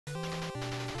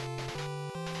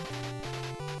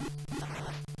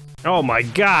Oh my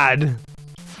god!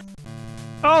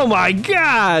 Oh my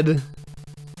god!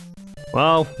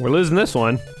 Well, we're losing this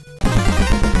one.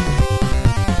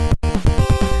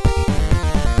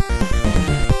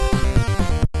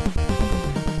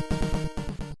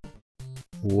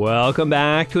 Welcome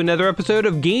back to another episode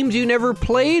of Games You Never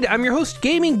Played. I'm your host,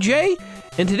 Gaming Jay,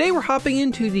 and today we're hopping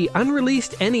into the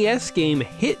unreleased NES game,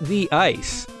 Hit the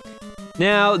Ice.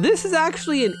 Now, this is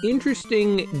actually an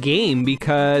interesting game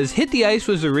because Hit the Ice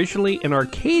was originally an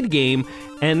arcade game,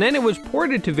 and then it was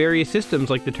ported to various systems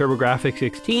like the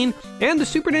TurboGrafx-16 and the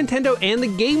Super Nintendo and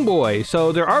the Game Boy.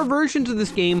 So there are versions of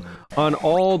this game on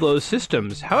all those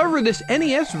systems. However, this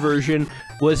NES version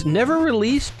was never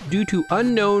released due to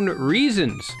unknown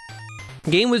reasons.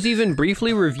 The game was even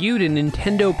briefly reviewed in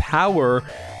Nintendo Power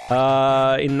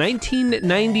in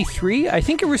 1993. I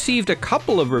think it received a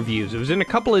couple of reviews. It was in a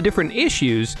couple of different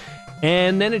issues,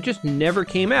 and then it just never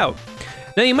came out.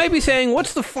 Now you might be saying,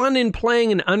 what's the fun in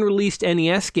playing an unreleased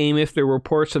NES game if there were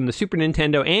ports on the Super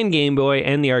Nintendo and Game Boy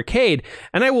and the arcade?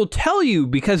 And I will tell you,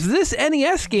 because this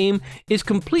NES game is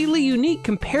completely unique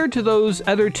compared to those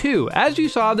other two. As you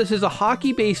saw, this is a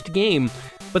hockey-based game,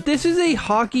 but this is a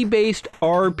hockey-based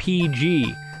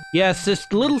RPG. Yes, this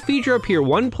little feature up here,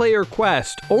 One Player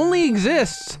Quest, only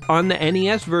exists on the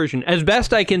NES version, as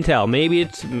best I can tell. Maybe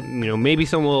it's, maybe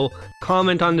someone will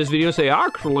comment on this video and say,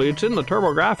 actually, it's in the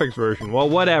TurboGrafx version. Well,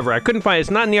 whatever. I couldn't find it. It's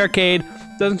not in the arcade.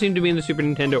 Doesn't seem to be in the Super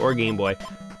Nintendo or Game Boy.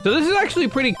 So this is actually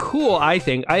pretty cool, I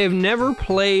think. I have never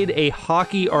played a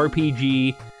hockey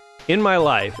RPG in my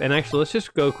life. And actually, let's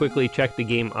just go quickly check the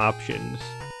game options.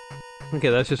 Okay,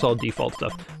 that's just all default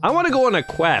stuff. I want to go on a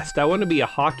quest. I want to be a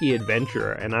hockey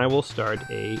adventurer, and I will start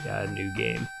a new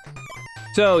game.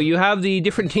 So, you have the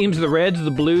different teams, the reds,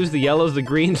 the blues, the yellows, the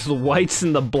greens, the whites,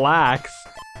 and the blacks.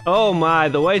 Oh my,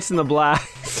 the whites and the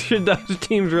blacks. Should those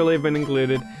teams really have been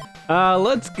included?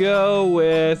 Let's go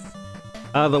with...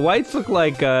 the whites look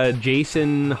like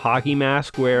Jason hockey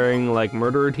mask wearing, like,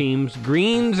 murderer teams.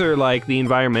 Greens are like the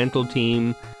environmental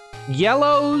team.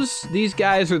 Yellows, these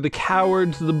guys are the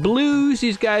cowards. The blues,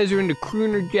 these guys are into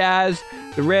crooner jazz.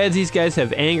 The reds, these guys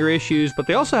have anger issues, but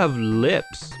they also have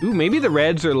lips. Ooh, maybe the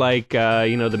reds are like, the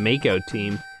makeout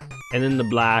team. And then the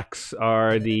blacks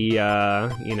are the,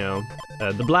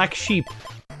 the black sheep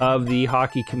of the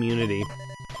hockey community.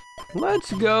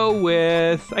 Let's go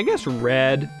with, I guess,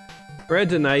 red.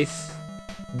 Red's a nice,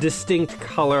 distinct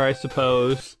color, I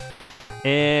suppose.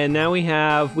 And now we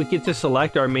get to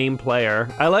select our main player.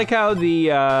 I like how the,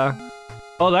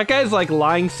 oh, that guy's like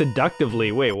lying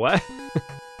seductively. Wait, what?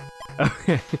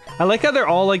 Okay. I like how they're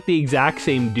all like the exact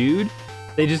same dude.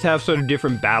 They just have sort of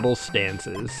different battle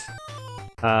stances.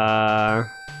 Joe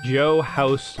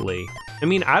Housley. I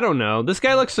mean, I don't know. This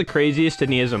guy looks the craziest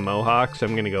and he has a mohawk, so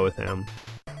I'm gonna go with him.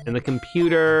 And the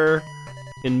computer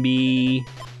can be...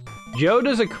 Joe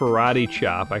does a karate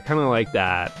chop. I kind of like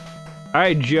that. All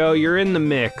right, Joe, you're in the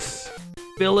mix.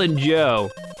 Phil and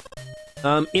Joe.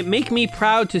 It make me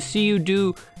proud to see you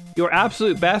do your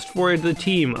absolute best for the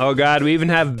team. Oh God, we even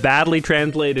have badly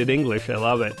translated English. I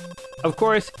love it. Of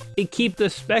course, it keep the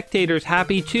spectators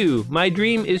happy too. My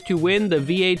dream is to win the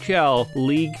VHL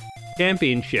League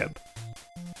Championship.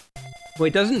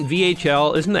 Wait, isn't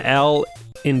the L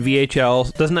in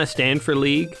VHL, doesn't that stand for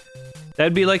league?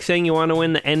 That'd be like saying you want to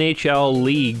win the NHL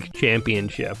League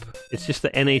Championship. It's just the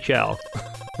NHL.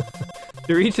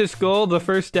 To reach this goal, the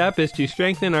first step is to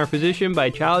strengthen our position by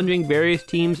challenging various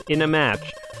teams in a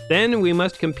match. Then we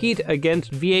must compete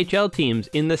against VHL teams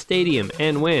in the stadium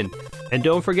and win. And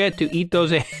don't forget to eat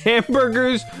those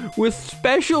hamburgers with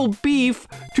special beef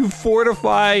to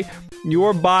fortify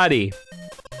your body.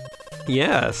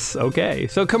 Yes, okay.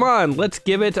 So come on, let's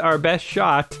give it our best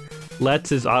shot.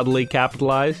 Let's is oddly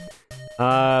capitalized.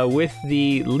 With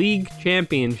the League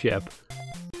Championship.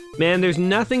 Man, there's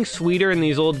nothing sweeter in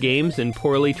these old games than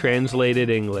poorly translated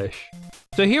English.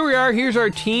 So here we are, here's our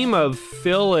team of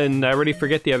Phil and I already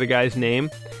forget the other guy's name.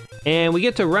 And we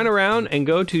get to run around and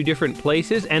go to different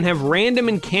places and have random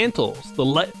encounters.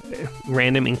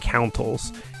 Random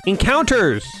encounters.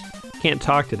 Encounters! Can't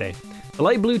talk today. The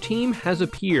light blue team has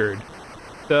appeared.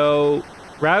 So,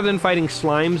 rather than fighting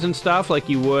slimes and stuff like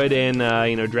you would in,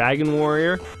 Dragon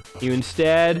Warrior, you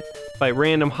instead fight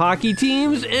random hockey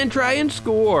teams and try and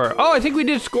score. Oh, I think we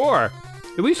did score.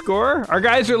 Did we score? Our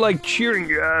guys are like cheering,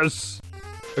 yes.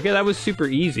 Okay, that was super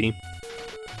easy.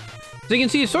 So you can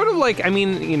see it's sort of like, I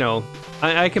mean,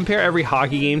 I compare every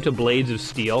hockey game to Blades of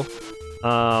Steel.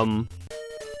 I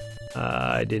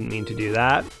didn't mean to do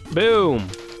that. Boom.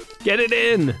 Get it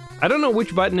in. I don't know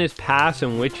which button is pass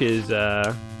and which is,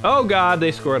 oh God,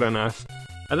 they scored on us.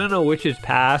 I don't know which is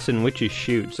pass and which is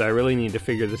shoot, so I really need to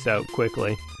figure this out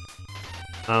quickly.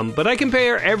 But I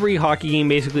compare every hockey game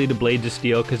basically to Blades of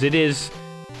Steel because it is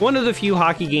one of the few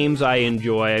hockey games I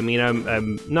enjoy. I mean,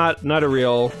 I'm not a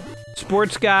real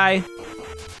sports guy.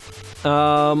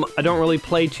 I don't really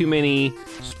play too many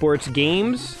sports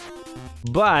games,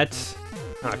 but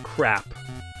crap.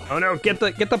 Oh no, get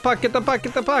the puck, get the puck, get the puck.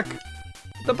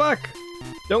 Get the puck.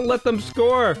 Don't let them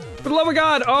score. For the love of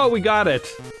God. Oh, we got it.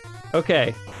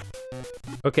 Okay.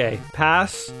 Okay,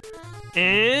 pass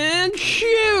and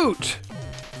shoot.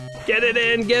 Get it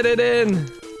in, get it in.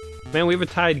 Man, we have a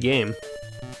tied game.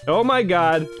 Oh my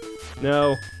God.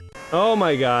 No. Oh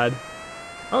my God.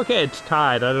 Okay, it's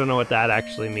tied. I don't know what that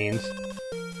actually means.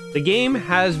 The game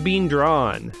has been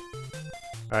drawn.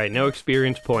 All right, no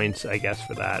experience points, I guess,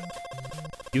 for that.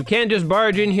 You can't just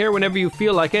barge in here whenever you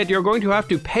feel like it. You're going to have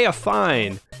to pay a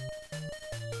fine.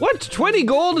 What? 20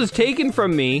 gold is taken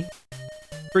from me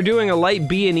for doing a light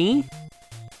B&E?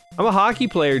 I'm a hockey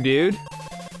player, dude.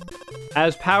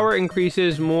 As power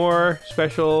increases, more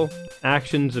special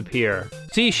actions appear.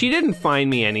 See, she didn't fine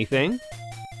me anything.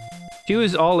 She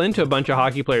was all into a bunch of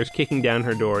hockey players kicking down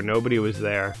her door. Nobody was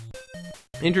there.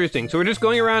 Interesting. So we're just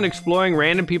going around exploring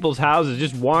random people's houses,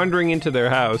 just wandering into their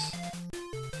house.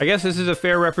 I guess this is a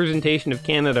fair representation of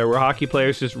Canada, where hockey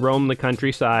players just roam the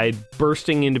countryside,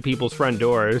 bursting into people's front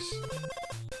doors.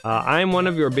 I'm one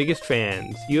of your biggest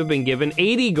fans. You have been given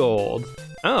 80 gold.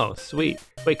 Oh, sweet.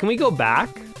 Wait, can we go back?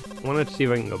 I want to see if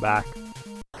I can go back.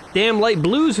 Damn, light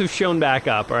blues have shown back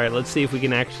up. All right, let's see if we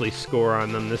can actually score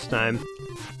on them this time.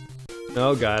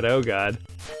 Oh God, oh God.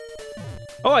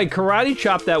 Oh, I karate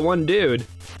chopped that one dude.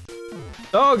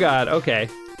 Oh God, okay.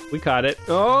 We caught it.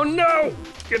 Oh no!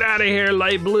 Get out of here,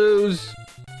 light blues.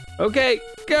 Okay,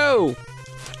 go!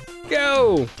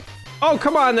 Go! Oh,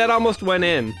 come on, that almost went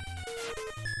in.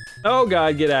 Oh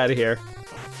God, get out of here.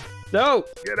 No,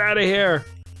 get out of here.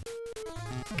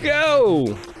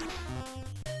 Go!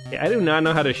 Yeah, I do not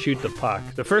know how to shoot the puck.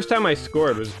 The first time I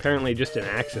scored was apparently just an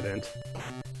accident.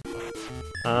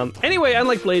 Anyway,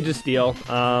 unlike Blades of Steel,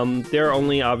 there are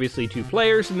only obviously 2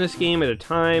 players in this game at a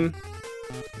time.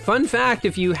 Fun fact,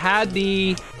 if you had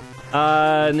the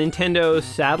Nintendo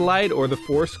Satellite or the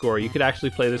 4-score, you could actually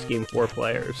play this game 4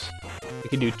 players. You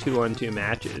could do 2-on-2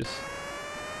 matches.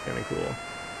 Kinda cool.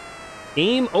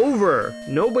 Game over!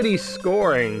 Nobody's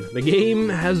scoring. The game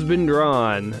has been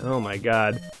drawn. Oh my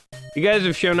God. You guys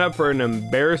have shown up for an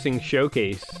embarrassing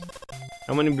showcase.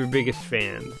 I'm one of your biggest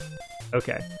fans.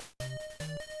 Okay.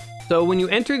 So when you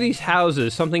enter these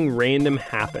houses, something random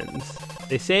happens.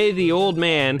 They say the old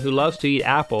man who loves to eat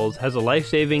apples has a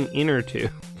life-saving inner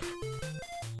tube.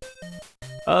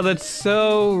 Oh, that's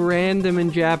so random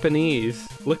in Japanese.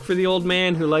 Look for the old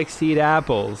man who likes to eat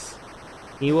apples.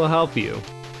 He will help you.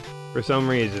 For some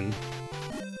reason.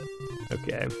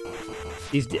 Okay.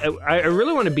 I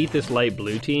really want to beat this light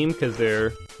blue team because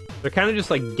they're kind of just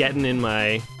like getting in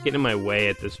my way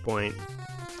at this point.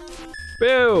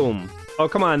 Boom! Oh,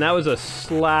 come on, that was a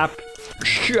slap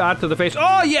shot to the face.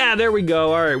 Oh yeah, there we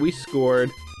go. All right, we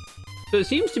scored. So it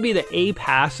seems to be that A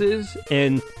passes,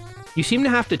 and you seem to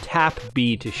have to tap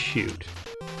B to shoot.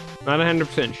 Not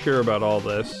 100% sure about all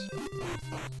this.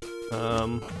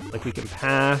 Like we can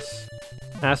pass.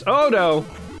 Pass. Oh no!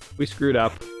 We screwed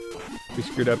up. We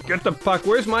screwed up. Get the puck.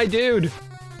 Where's my dude?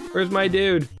 Where's my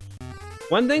dude?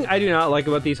 One thing I do not like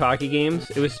about these hockey games,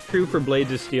 it was true for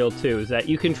Blades of Steel too, is that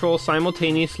you control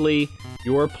simultaneously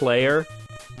your player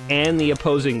and the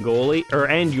opposing goalie,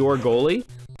 and your goalie.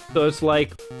 So it's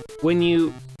like when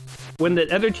the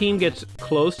other team gets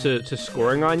close to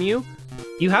scoring on you,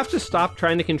 you have to stop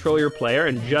trying to control your player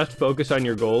and just focus on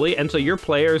your goalie. And so your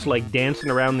player's like dancing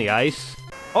around the ice.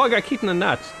 Oh, I got kicked in the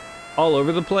nuts. All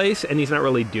over the place, and he's not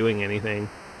really doing anything.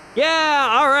 Yeah,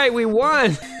 all right, we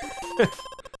won.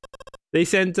 They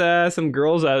sent some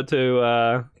girls out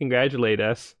to congratulate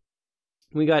us.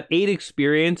 We got 8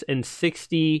 experience and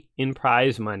 60 in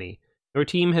prize money. Your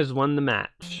team has won the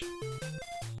match.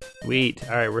 Sweet.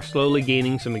 All right, we're slowly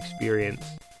gaining some experience.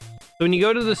 So when you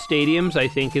go to the stadiums, I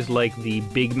think is like the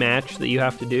big match that you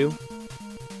have to do.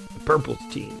 The Purple's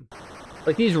team.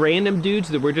 Like these random dudes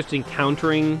that we're just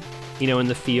encountering, you know, in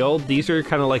the field. These are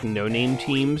kind of like no-name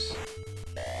teams.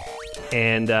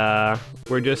 And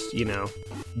we're just, you know,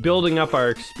 building up our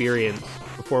experience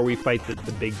before we fight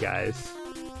the big guys.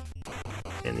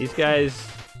 And these guys...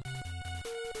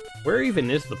 Where even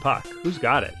is the puck? Who's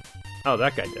got it? Oh,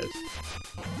 that guy does.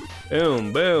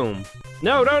 Boom, boom.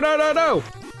 No, no, no, no, no!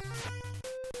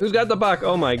 Who's got the puck?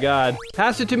 Oh my God.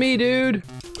 Pass it to me, dude!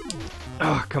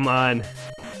 Oh, come on.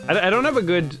 I don't have a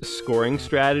good scoring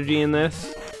strategy in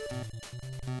this.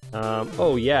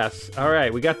 Oh, yes. All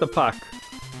right, we got the puck.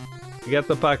 We got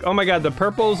the puck. Oh my god, the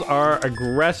purples are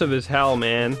aggressive as hell,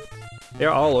 man.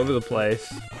 They're all over the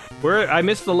place. I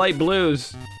missed the light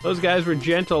blues. Those guys were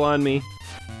gentle on me.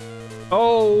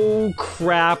 Oh,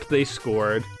 crap, they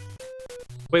scored.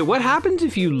 Wait, what happens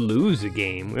if you lose a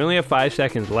game? We only have 5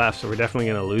 seconds left, so we're definitely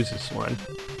gonna lose this one.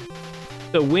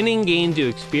 So winning gains you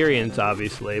experience,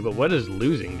 obviously, but what does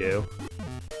losing do?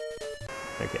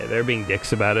 Okay, they're being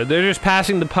dicks about it. They're just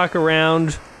passing the puck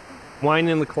around,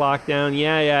 winding the clock down.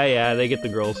 Yeah, they get the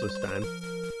girls this time.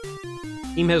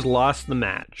 Team has lost the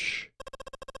match.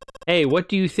 Hey, what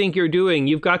do you think you're doing?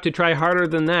 You've got to try harder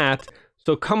than that.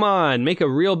 So come on, make a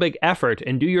real big effort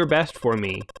and do your best for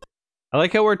me. I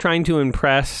like how we're trying to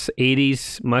impress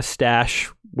 80s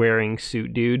mustache-wearing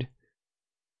suit dude.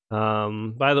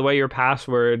 By the way, your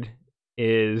password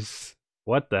is...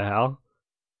 What the hell?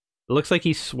 It looks like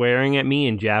he's swearing at me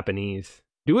in Japanese.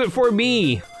 Do it for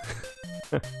me!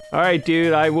 Alright,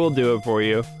 dude, I will do it for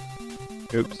you.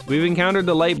 Oops. We've encountered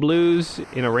the light blues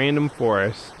in a random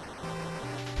forest.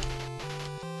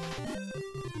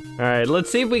 Alright,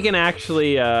 let's see if we can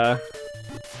actually,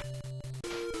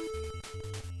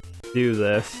 do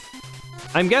this.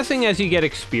 I'm guessing as you get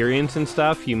experience and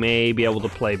stuff, you may be able to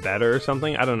play better or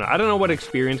something. I don't know. I don't know what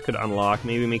experience could unlock.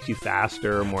 Maybe it makes you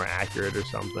faster or more accurate or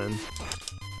something.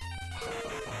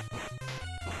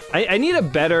 I need a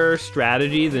better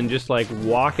strategy than just, like,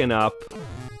 walking up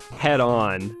head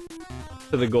on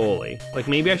to the goalie. Like,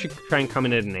 maybe I should try and come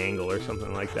in at an angle or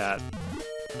something like that.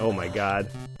 Oh my god.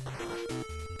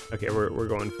 Okay, we're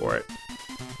going for it.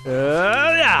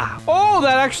 Yeah! Oh,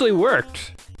 that actually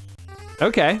worked!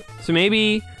 Okay,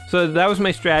 so that was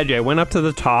my strategy. I went up to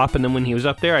the top, and then when he was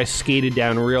up there, I skated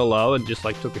down real low and just,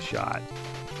 like, took a shot.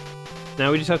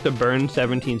 Now we just have to burn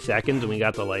 17 seconds, and we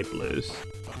got the light blues.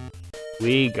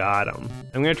 We got them.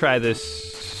 I'm gonna try this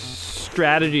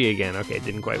strategy again. Okay, it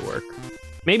didn't quite work.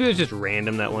 Maybe it was just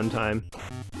random that one time.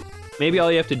 Maybe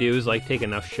all you have to do is, like, take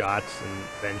enough shots, and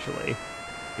eventually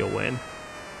you'll win.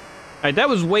 Alright, that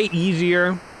was way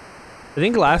easier. I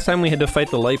think last time we had to fight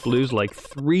the light blues like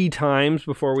 3 times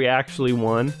before we actually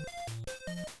won.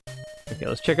 Okay,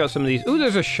 let's check out some of these. Ooh,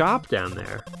 there's a shop down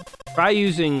there. Try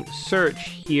using search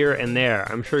here and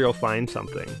there. I'm sure you'll find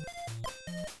something.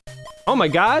 Oh my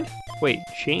god! Wait,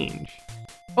 change.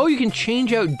 Oh, you can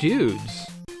change out dudes.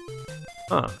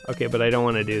 Huh, okay, but I don't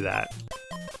want to do that.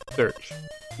 Search.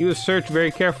 Use search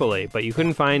very carefully, but you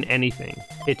couldn't find anything.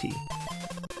 Pity.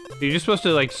 So you're just supposed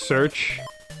to, like, search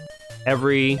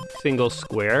every single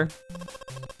square.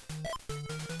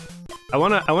 I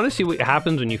wanna see what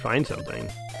happens when you find something.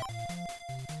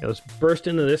 Okay, let's burst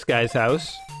into this guy's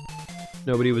house.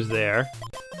 Nobody was there.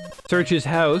 Search his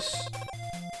house.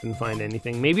 Couldn't find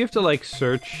anything. Maybe you have to, like,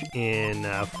 search in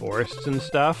forests and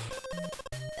stuff.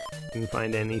 Couldn't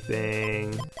find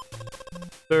anything.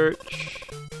 Search.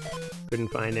 Couldn't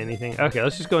find anything. Okay,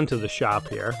 let's just go into the shop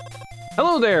here.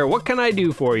 Hello there, what can I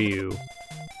do for you?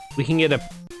 We can get a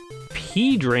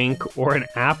pea drink or an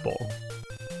apple.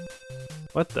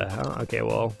 What the hell? Okay,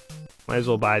 well, might as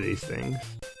well buy these things.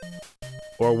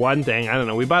 Or one thing, I don't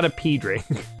know, we bought a pea drink.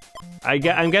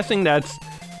 I'm guessing that's,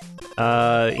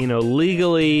 you know,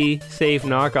 legally safe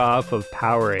knockoff of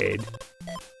Powerade.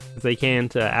 They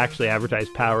can't actually advertise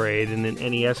Powerade in an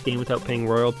NES game without paying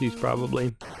royalties,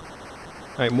 probably.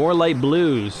 Alright, more light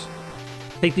blues.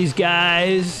 Take these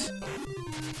guys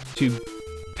to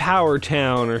Power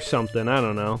Town or something, I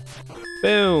don't know.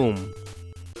 Boom!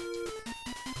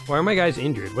 Why are my guys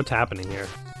injured? What's happening here?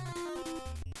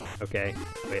 Okay,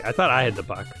 wait, I thought I had the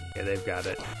puck. Okay, they've got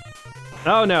it.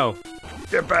 Oh no!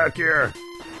 Get back here!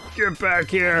 Get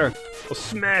back here! I'll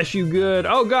smash you good!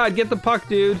 Oh god, get the puck,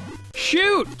 dude!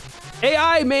 Shoot!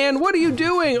 AI, man, what are you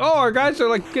doing? Oh, our guys are,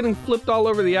 like, getting flipped all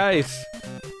over the ice.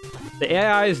 The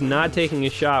AI is not taking a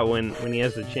shot when he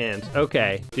has the chance.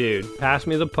 Okay, dude, pass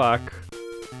me the puck.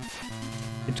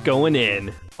 It's going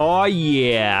in. Oh,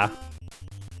 yeah.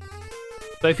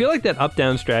 So I feel like that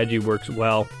up-down strategy works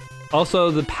well. Also,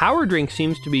 the power drink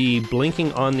seems to be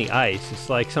blinking on the ice.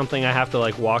 It's like something I have to,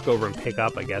 like, walk over and pick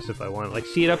up, I guess, if I want. Like,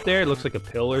 see it up there? It looks like a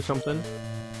pill or something.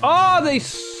 Oh, they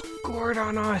scored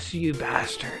on us, you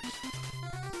bastards.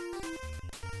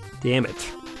 Damn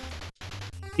it.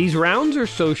 These rounds are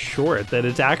so short that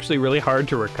it's actually really hard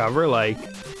to recover. Like,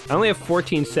 I only have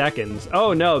 14 seconds.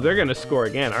 Oh no, they're gonna score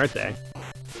again, aren't they?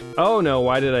 Oh no,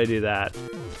 why did I do that?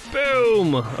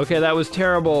 Boom! Okay, that was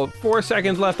terrible. 4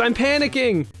 seconds left. I'm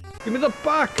panicking! Give me the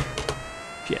puck!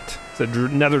 Shit. It's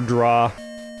another draw.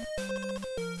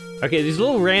 Okay, these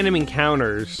little random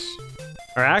encounters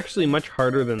are actually much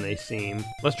harder than they seem.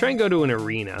 Let's try and go to an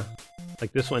arena.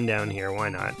 Like this one down here, why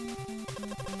not?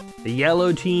 The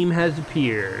yellow team has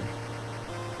appeared.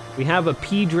 We have a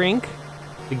pea drink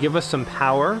to give us some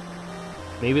power.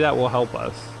 Maybe that will help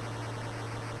us.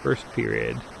 First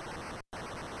period.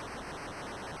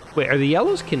 Wait, are the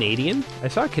yellows Canadian? I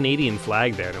saw a Canadian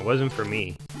flag there and it wasn't for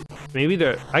me. Maybe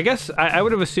they're... I guess I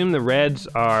would have assumed the reds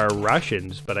are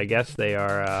Russians, but I guess they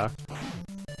are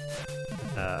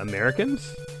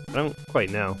Americans? I don't quite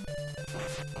know.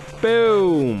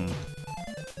 Boom!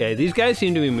 Okay, these guys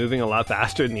seem to be moving a lot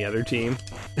faster than the other team.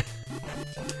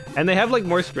 And they have like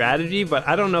more strategy, but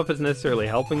I don't know if it's necessarily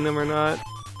helping them or not.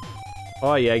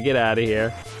 Oh yeah, get out of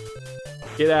here.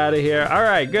 Get out of here. All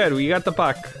right, good, we got the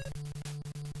puck.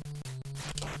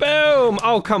 Boom!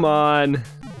 Oh, come on.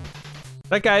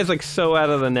 That guy's like so out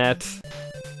of the net.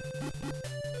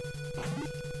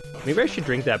 Maybe I should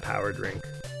drink that power drink.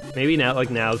 Maybe now, like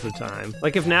now's the time.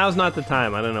 Like if now's not the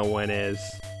time, I don't know when is.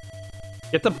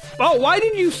 Get the, oh, why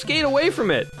did you skate away from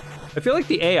it? I feel like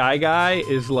the AI guy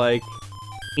is like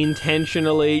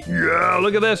intentionally, yeah,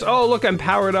 look at this. Oh, look, I'm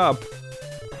powered up.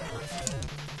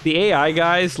 The AI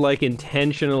guy's like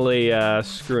intentionally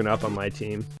screwing up on my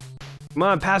team. Come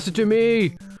on, pass it to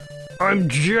me. I'm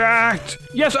jacked.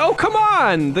 Yes, oh, come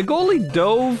on. The goalie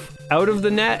dove out of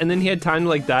the net and then he had time to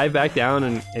like dive back down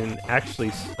and actually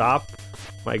stop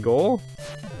my goal.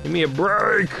 Give me a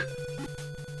break.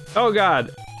 Oh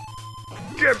God.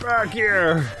 Get back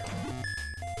here.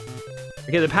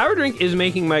 Okay, the power drink is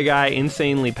making my guy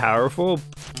insanely powerful,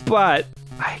 but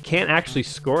I can't actually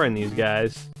score on these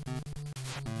guys.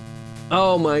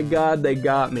 Oh my God, they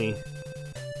got me.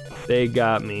 They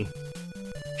got me.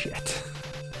 Shit.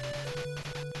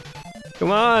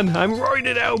 Come on, I'm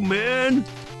roided out, man.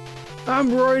 I'm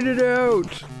roided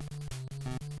out.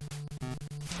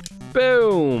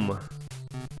 Boom.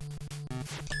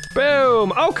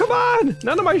 Boom. Oh, come on.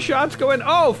 None of my shots go in.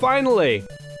 Oh, finally.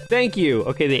 Thank you.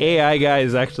 Okay, the AI guy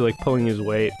is actually like pulling his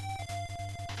weight.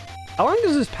 How long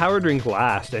does this power drink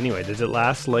last anyway? Does it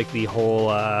last like the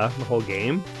whole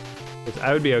game? Because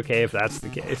I would be okay if that's the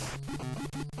case.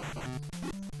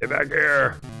 Get back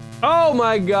here. Oh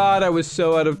my God, I was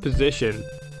so out of position.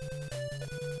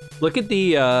 Look at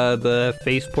the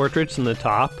face portraits in the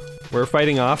top. We're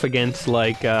fighting off against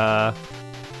like a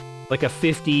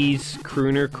 50s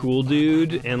crooner cool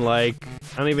dude and like,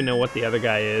 I don't even know what the other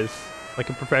guy is. Like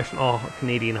a professional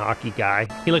Canadian hockey guy.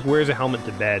 He like wears a helmet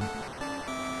to bed.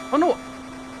 Oh no.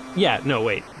 Yeah, no,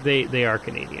 wait. They are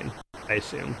Canadian, I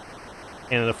assume.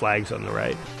 And the flag's on the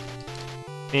right.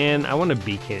 And I want to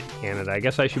be Canada. I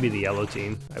guess I should be the yellow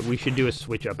team. We should do a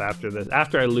switch up after this.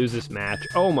 After I lose this match.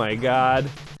 Oh my God.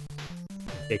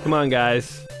 Okay, come on,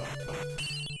 guys.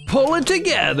 Pull it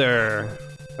together.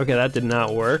 Okay, that did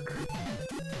not work.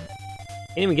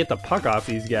 Can't even get the puck off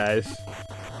these guys.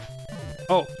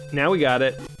 Oh, now we got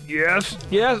it. Yes,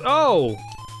 yes. Oh,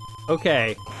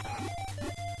 okay.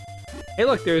 Hey,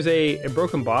 look, there's a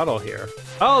broken bottle here.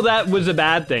 Oh, that was a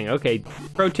bad thing. Okay,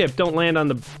 pro tip, don't land on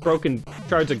the broken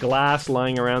shards of glass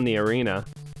lying around the arena.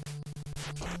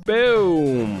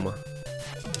 Boom.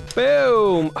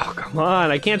 Boom. Oh, come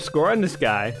on, I can't score on this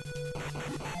guy.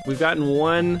 We've gotten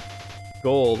one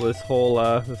goal this whole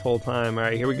time. All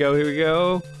right, here we go, here we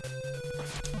go.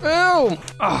 Boom.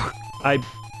 Oh, I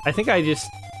think I just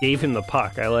gave him the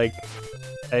puck. I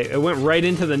went right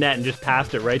into the net and just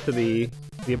passed it right to the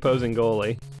opposing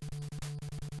goalie.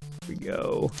 Here we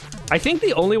go. I think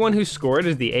the only one who scored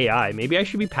is the AI. Maybe I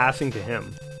should be passing to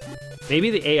him. Maybe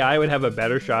the AI would have a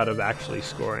better shot of actually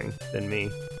scoring than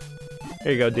me.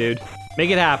 Here you go, dude. Make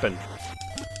it happen.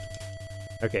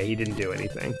 Okay, he didn't do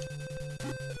anything.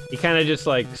 He kind of just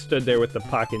like stood there with the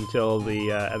puck until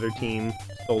the other team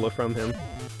stole it from him.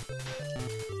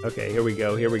 Okay, here we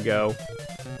go, here we go.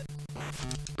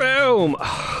 Boom!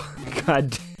 Oh,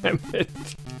 God damn it.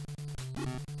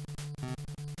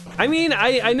 I mean,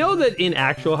 I know that in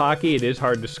actual hockey it is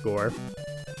hard to score.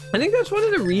 I think that's one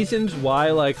of the reasons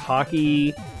why like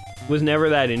hockey was never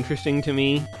that interesting to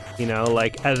me, you know,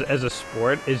 like as a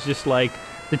sport. It's just like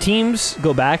the teams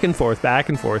go back and forth, back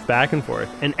and forth, back and forth,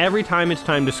 and every time it's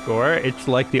time to score, it's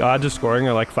like the odds of scoring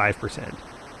are like 5%.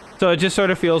 So it just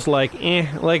sort of feels like,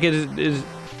 like it is,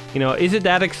 you know, is it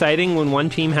that exciting when one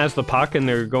team has the puck and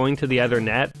they're going to the other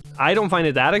net? I don't find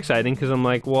it that exciting because I'm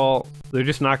like, well, they're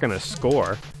just not going to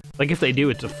score. Like if they do,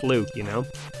 it's a fluke, you know?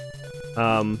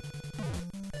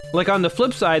 Like on the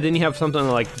flip side, then you have something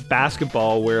like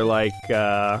basketball where like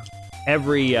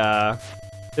every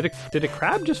did a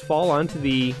crab just fall onto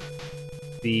the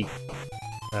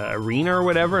arena or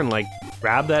whatever and like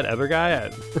grab that other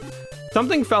guy?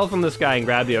 Something fell from the sky and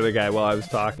grabbed the other guy while I was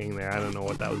talking there. I don't know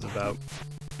what that was about.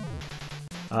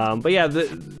 But yeah,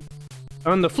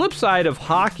 on the flip side of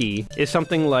hockey is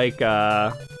something like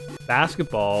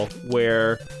basketball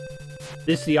where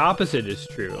the opposite is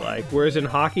true. Like, whereas in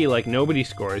hockey, like, nobody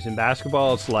scores. In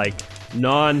basketball, it's like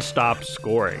non-stop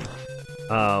scoring.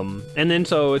 And then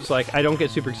so it's like, I don't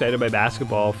get super excited by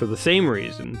basketball for the same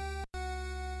reason.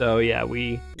 So yeah,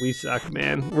 we suck,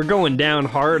 man. We're going down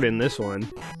hard in this one.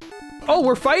 Oh,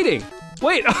 we're fighting!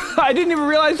 Wait, I didn't even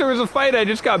realize there was a fight. I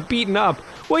just got beaten up.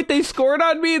 Wait, they scored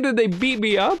on me and then they beat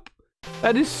me up?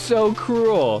 That is so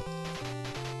cruel.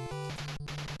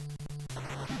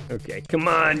 Okay, come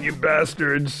on, you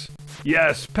bastards.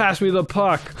 Yes, pass me the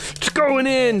puck. It's going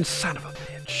in, son of a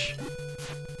bitch.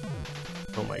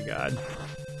 Oh my god.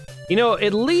 You know,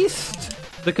 at least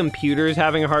the computer is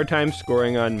having a hard time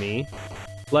scoring on me.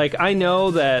 Like, I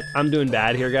know that I'm doing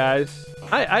bad here, guys.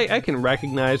 I can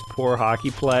recognize poor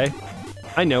hockey play.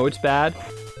 I know it's bad.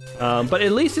 But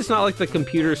at least it's not like the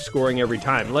computer's scoring every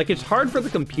time. Like, it's hard for the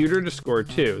computer to score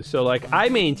too. So, like, I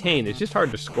maintain it's just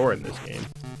hard to score in this game.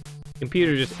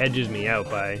 Computer just edges me out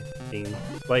by being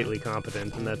slightly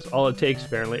competent, and that's all it takes,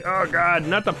 apparently. Oh god,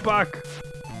 not the puck!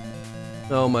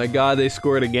 Oh my god, they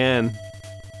scored again.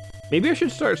 Maybe I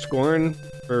should start scoring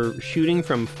or shooting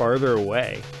from farther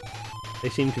away. They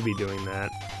seem to be doing that.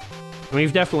 And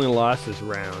we've definitely lost this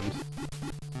round.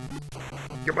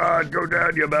 Come on, go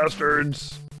down, you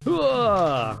bastards!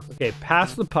 Okay,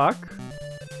 pass the puck.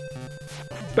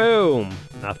 Boom!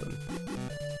 Nothing.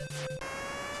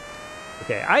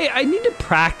 Okay, I need to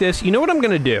practice. You know what I'm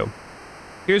gonna do?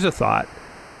 Here's a thought.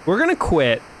 We're gonna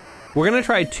quit. We're gonna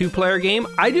try a 2-player game.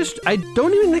 I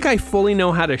don't even think I fully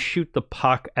know how to shoot the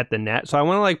puck at the net, so I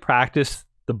wanna like practice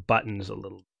the buttons a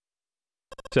little.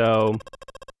 So,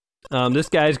 this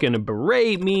guy's gonna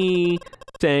berate me,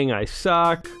 saying I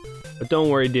suck, but don't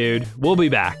worry, dude, we'll be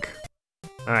back.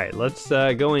 All right, let's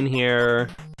go in here.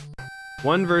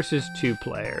 1 versus 2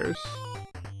 players.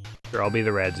 Sure, I'll be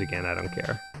the Reds again, I don't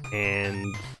care.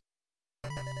 And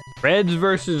Reds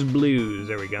versus Blues,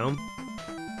 there we go.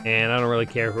 And I don't really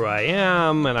care who I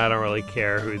am, and I don't really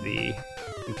care who the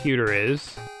computer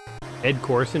is. Ed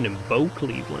Corson and Bo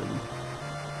Cleveland.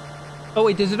 Oh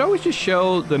wait, does it always just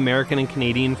show the American and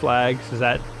Canadian flags? Is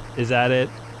that it?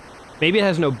 Maybe it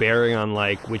has no bearing on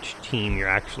like which team you're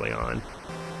actually on.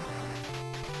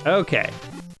 Okay,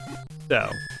 so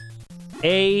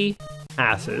A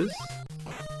passes.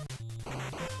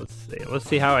 Let's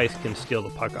see how I can steal the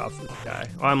puck off this guy.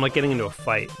 Oh, I'm like getting into a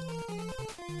fight.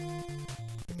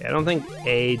 Okay, I don't think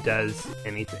A does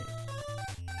anything.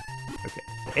 Okay,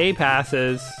 so A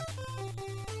passes,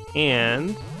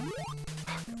 and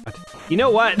you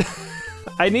know what?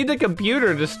 I need the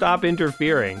computer to stop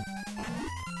interfering.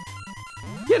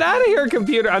 Get out of here,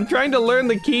 computer! I'm trying to learn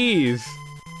the keys.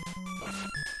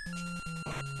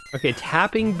 Okay,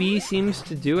 tapping B seems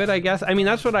to do it, I guess. I mean,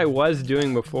 that's what I was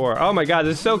doing before. Oh my god,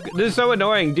 this is so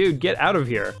annoying, dude. Get out of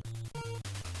here.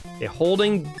 Okay,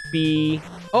 holding B.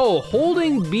 Oh,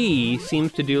 holding B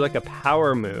seems to do like a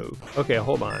power move. Okay,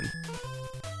 hold on.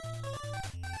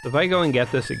 So if I go and get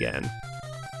this again.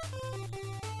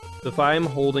 So if I'm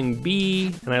holding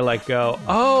B and I let go.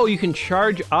 Oh, you can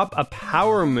charge up a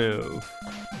power move.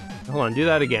 Hold on, do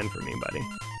that again for me, buddy.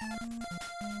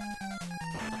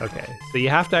 Okay, so you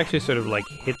have to actually sort of like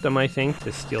hit them, I think,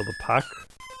 to steal the puck.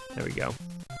 There we go.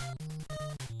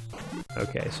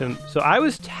 Okay, so I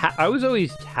was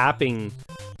always tapping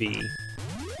B,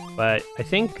 but I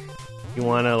think you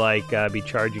want to like be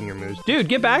charging your moves. Dude,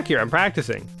 get back here! I'm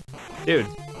practicing. Dude,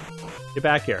 get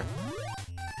back here.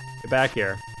 Get back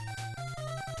here.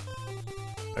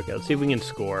 Okay, let's see if we can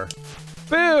score.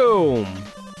 Boom!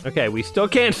 Okay, we still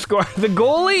can't score. The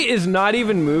goalie is not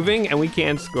even moving, and we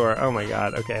can't score. Oh my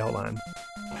god. Okay, hold on.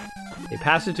 Okay,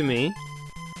 pass it to me.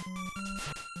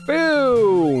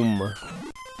 Boom!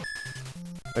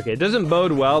 Okay, it doesn't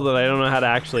bode well that I don't know how to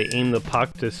actually aim the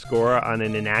puck to score on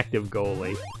an inactive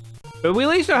goalie. But we at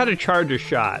least know how to charge a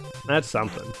shot. That's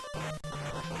something. I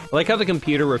like how the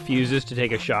computer refuses to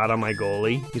take a shot on my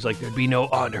goalie. He's like, there'd be no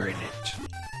honor in it.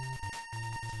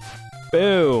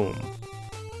 Boom.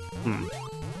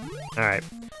 All right.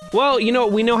 Well, you know,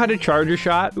 we know how to charge a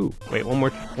shot. Ooh, wait, one more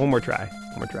try. One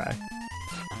more try.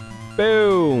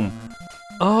 Boom.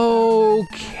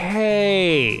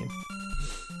 Okay.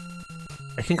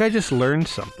 I think I just learned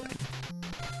something.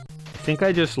 So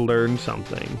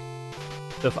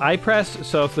if I press,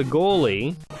 if the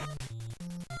goalie.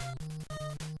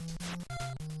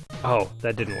 Oh,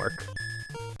 that didn't work.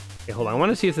 Okay, hold on. I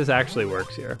want to see if this actually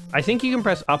works here. I think you can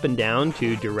press up and down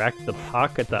to direct the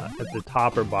puck at the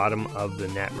top or bottom of the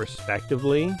net,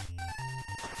 respectively.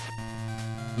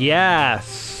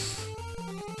 Yes.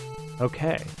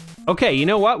 Okay. Okay. You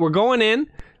know what? We're going in.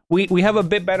 We have a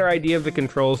bit better idea of the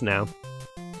controls now.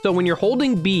 So when you're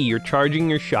holding B, you're charging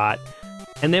your shot.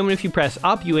 And then if you press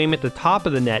up, you aim at the top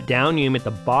of the net. Down, you aim at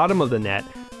the bottom of the net.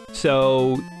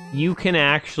 So you can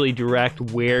actually direct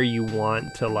where you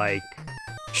want to, like,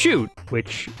 shoot,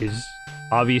 which is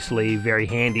obviously very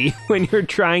handy when you're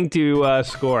trying to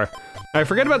score. All right,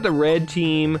 forget about the red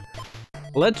team.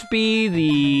 Let's be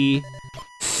the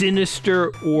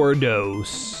Sinister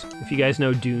Ordos. If you guys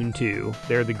know Dune 2,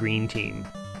 they're the green team.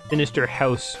 Sinister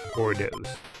House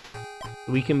Ordos.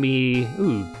 We can be,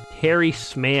 ooh, Harry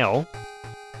Smale.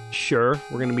 Sure,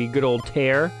 we're gonna be good old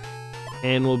Tear.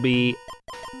 And we'll be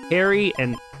Harry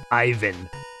and Ivan.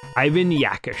 Ivan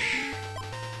Yakish.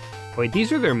 Wait,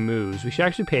 these are their moves. We should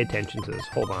actually pay attention to this.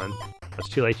 Hold on. It's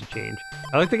too late to change.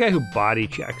 I like the guy who body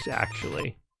checks,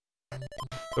 actually.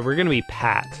 So we're gonna be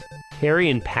Pat. Harry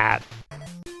and Pat.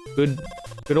 Good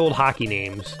old hockey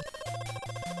names.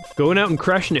 Going out and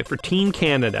crushing it for Team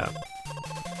Canada.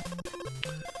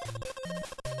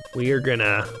 We are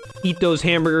gonna eat those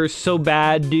hamburgers so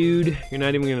bad, dude. You're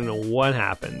not even gonna know what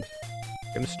happened.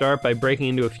 We're gonna start by breaking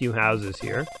into a few houses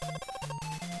here.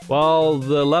 While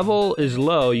the level is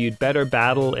low, you'd better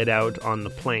battle it out on the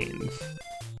plains.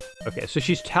 Okay, so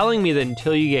she's telling me that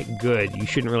until you get good, you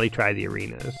shouldn't really try the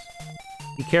arenas.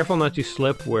 Be careful not to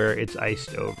slip where it's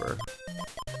iced over.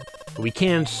 But we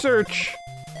can search.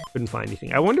 Couldn't find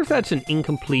anything. I wonder if that's an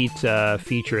incomplete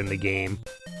feature in the game.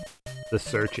 The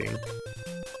searching.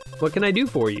 What can I do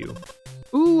for you?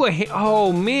 Ooh,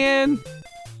 oh man!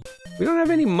 We don't have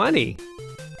any money.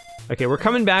 Okay, we're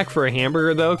coming back for a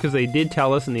hamburger though, because they did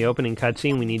tell us in the opening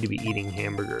cutscene we need to be eating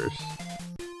hamburgers.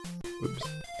 Oops.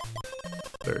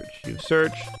 Search. You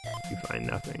search. You find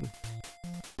nothing.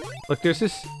 Look, there's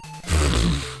this...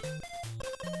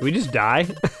 Did we just die?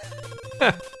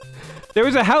 There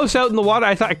was a house out in the water.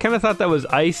 I kind of thought that was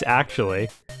ice, actually.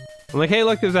 I'm like, hey,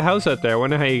 look, there's a house out there. I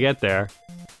wonder how you get there.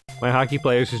 My hockey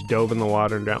players just dove in the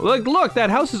water and drowned. Look, that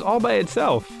house is all by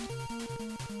itself.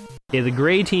 Okay, the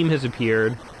gray team has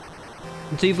appeared.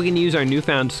 Let's see if we can use our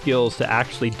newfound skills to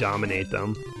actually dominate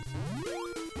them.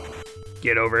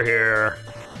 Get over here.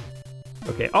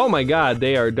 Okay, oh my god,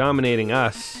 they are dominating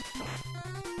us.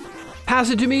 Pass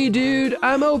it to me, dude!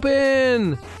 I'm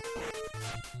open!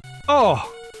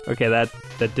 Oh! Okay, that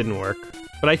didn't work.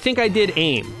 But I think I did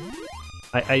aim.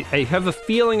 I have a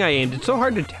feeling I aimed. It's so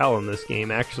hard to tell in this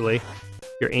game, actually,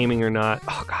 if you're aiming or not.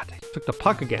 Oh god, they took the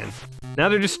puck again. Now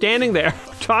they're just standing there,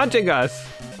 taunting us.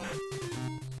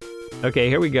 Okay,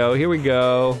 here we go, here we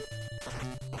go.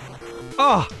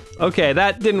 Oh! Okay,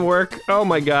 that didn't work. Oh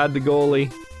my god, the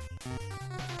goalie.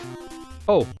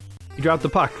 Oh, he dropped the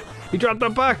puck. He dropped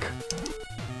the puck!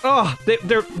 Oh,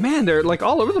 they're like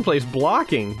all over the place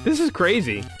blocking. This is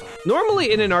crazy.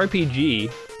 Normally in an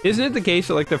RPG, isn't it the case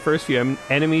that like the first few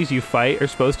enemies you fight are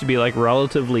supposed to be like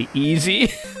relatively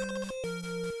easy?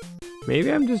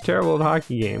 Maybe I'm just terrible at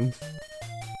hockey games.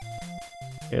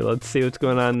 Okay, let's see what's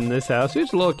going on in this house.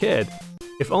 There's a little kid.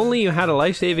 If only you had a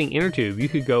life-saving inner tube, you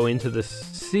could go into the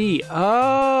sea.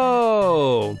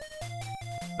 Oh!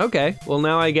 Okay, well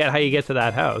now I get how you get to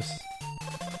that house.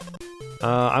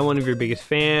 I'm one of your biggest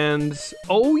fans.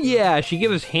 Oh yeah, she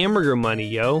gives us hamburger money,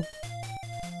 yo.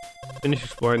 Finish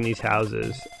exploring these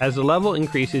houses. As the level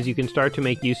increases, you can start to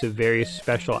make use of various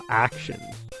special actions.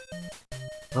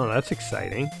 Oh, that's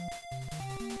exciting.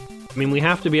 I mean, we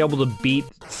have to be able to beat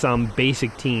some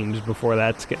basic teams before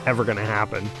that's ever gonna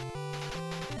happen.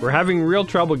 We're having real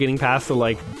trouble getting past the,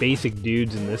 like, basic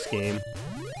dudes in this game.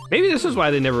 Maybe this is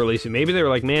why they never released it. Maybe they were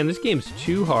like, man, this game's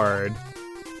too hard.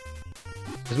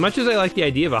 As much as I like the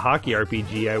idea of a hockey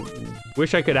RPG, I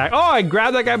wish I could act- Oh, I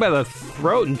grabbed that guy by the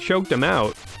throat and choked him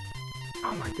out.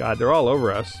 Oh my god, they're all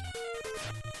over us.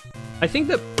 I think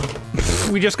that...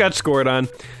 we just got scored on.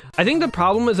 I think the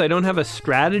problem is I don't have a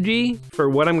strategy for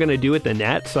what I'm gonna do at the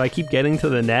net, so I keep getting to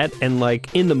the net, and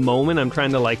like, in the moment, I'm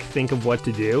trying to like, think of what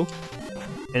to do.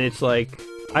 And it's like,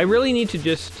 I really need to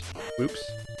just, oops,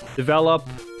 develop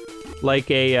like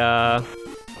a,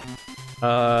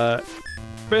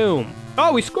 boom.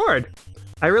 Oh, we scored!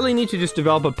 I really need to just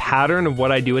develop a pattern of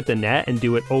what I do at the net and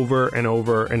do it over and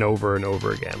over and over and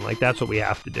over again. Like, that's what we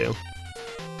have to do.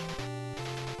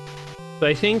 So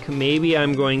I think maybe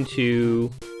I'm going to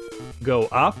go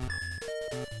up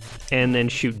and then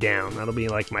shoot down. That'll be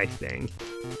like my thing.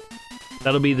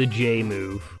 That'll be the J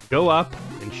move. Go up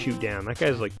and shoot down. That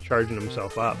guy's like charging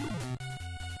himself up.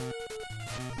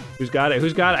 Who's got it?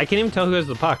 Who's got it? I can't even tell who has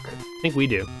the puck. I think we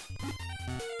do.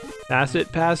 Pass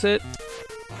it, pass it.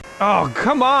 Oh,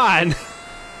 come on!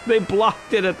 They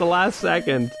blocked it at the last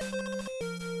second.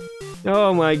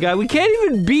 Oh my god, we can't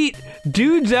even beat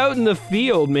dudes out in the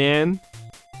field, man.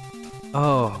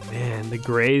 Oh man, the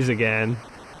Grays again.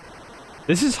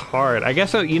 This is hard. I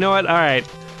guess, you know what? Alright.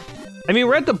 I mean,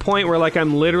 we're at the point where, like,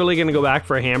 I'm literally gonna go back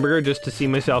for a hamburger just to see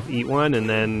myself eat one, and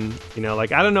then, you know,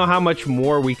 like, I don't know how much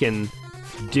more we can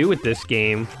do with this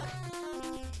game.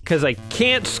 Because I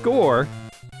can't score.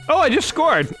 Oh, I just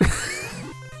scored!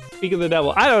 Speak of the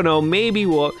devil. I don't know, maybe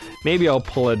I'll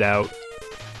pull it out.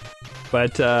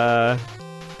 But, I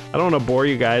don't want to bore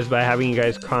you guys by having you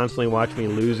guys constantly watch me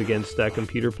lose against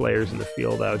computer players in the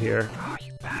field out here. Oh,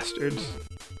 you bastards.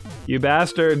 You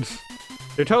bastards.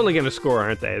 They're totally going to score,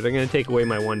 aren't they? They're going to take away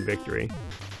my one victory.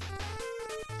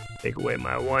 Take away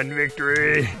my one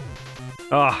victory.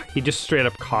 Oh, he just straight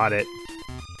up caught it.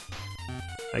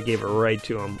 I gave it right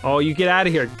to him. Oh, you get out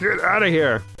of here. Get out of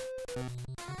here.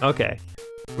 Okay.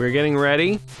 We're getting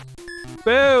ready.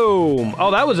 Boom.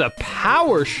 Oh, that was a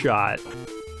power shot.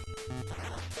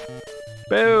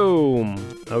 Boom.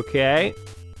 Okay.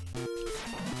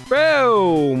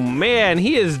 Boom. Man,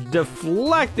 he is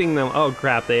deflecting them. Oh,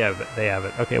 crap. They have it. They have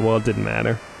it. Okay, well, it didn't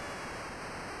matter.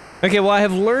 Okay, well, I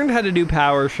have learned how to do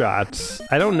power shots.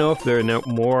 I don't know if they're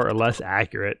more or less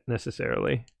accurate,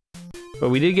 necessarily. But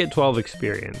we did get 12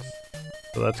 experience.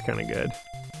 So that's kind of good.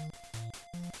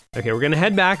 Okay, we're going to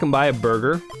head back and buy a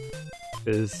burger.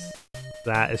 Because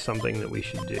that is something that we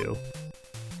should do.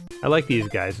 I like these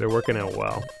guys. They're working out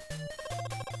well.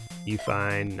 You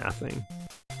find nothing.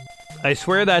 I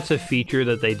swear that's a feature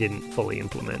that they didn't fully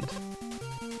implement.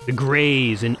 The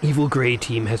Greys, an evil Grey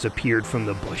team has appeared from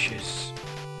the bushes.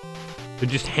 They're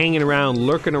just hanging around,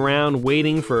 lurking around,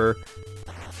 waiting for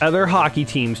other hockey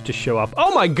teams to show up.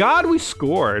 Oh my god, we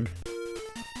scored!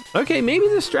 Okay, maybe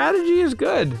the strategy is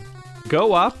good.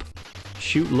 Go up,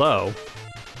 shoot low,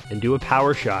 and do a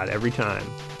power shot every time.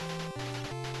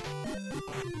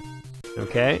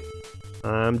 Okay.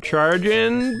 I'm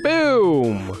charging.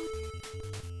 Boom!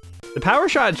 The power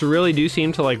shots really do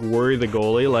seem to, like, worry the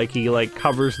goalie. Like, he, like,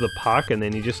 covers the puck and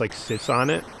then he just, like, sits on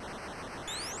it.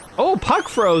 Oh, puck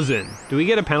frozen! Do we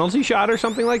get a penalty shot or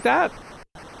something like that?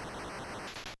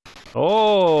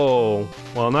 Oh,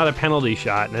 well, not a penalty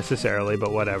shot necessarily,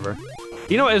 but whatever.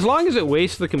 You know, as long as it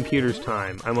wastes the computer's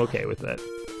time, I'm okay with it.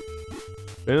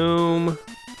 Boom.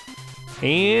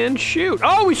 And shoot.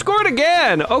 Oh, we scored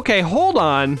again! Okay, hold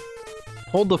on.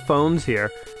 Hold the phones here.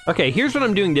 Okay, here's what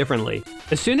I'm doing differently.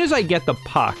 As soon as I get the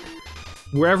puck,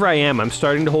 wherever I am, I'm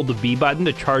starting to hold the B button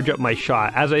to charge up my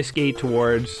shot as I skate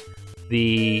towards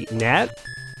the net.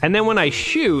 And then when I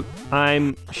shoot,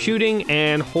 I'm shooting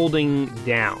and holding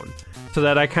down so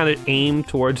that I kind of aim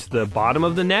towards the bottom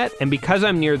of the net. And because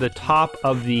I'm near the top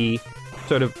of the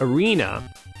sort of arena,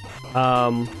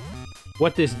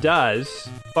 what this does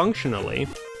functionally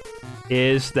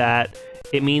is that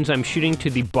it means I'm shooting to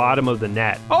the bottom of the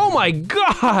net. Oh my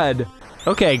god!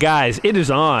 Okay, guys, it is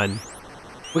on.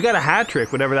 We got a hat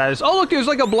trick, whatever that is. Oh, look, there's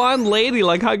like a blonde lady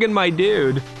like hugging my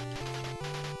dude.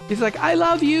 He's like, I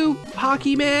love you,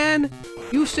 hockey man.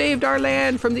 You saved our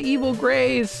land from the evil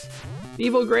Greys. The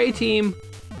evil Grey team.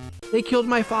 They killed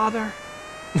my father.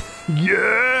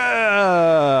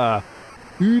 Yeah!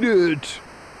 Eat it.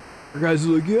 The guys are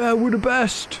like, yeah, we're the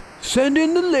best. Send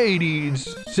in the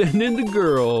ladies. Send in the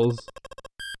girls.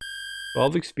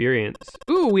 12 experience.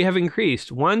 Ooh, we have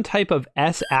increased. One type of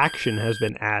S action has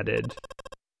been added.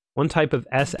 One type of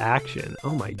S action.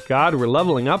 Oh my god, we're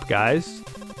leveling up, guys.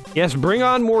 Yes, bring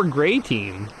on more Grey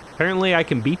team. Apparently I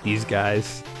can beat these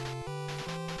guys.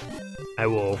 I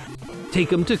will take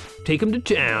them to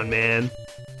town, man.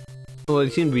 Well, they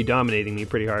seem to be dominating me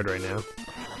pretty hard right now.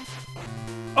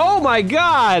 Oh my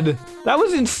god! That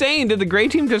was insane. Did the Grey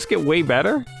team just get way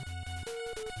better?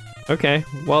 Okay,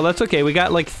 well that's okay. We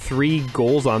got like 3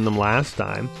 goals on them last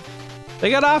time. They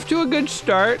got off to a good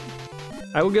start.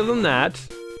 I will give them that.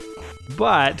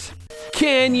 But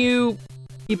can you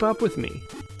keep up with me?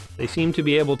 They seem to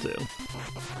be able to.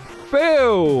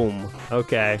 Boom!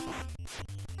 Okay.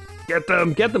 Get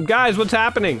them, guys, what's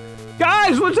happening?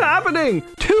 Guys, what's happening?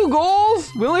 2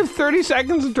 goals? We only have 30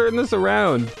 seconds to turn this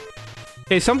around.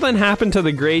 Okay, something happened to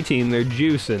the Grey team. They're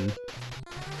juicing.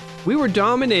 We were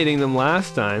dominating them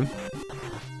last time.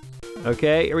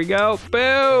 Okay, here we go.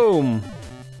 Boom!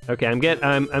 Okay, I'm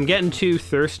getting too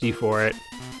thirsty for it,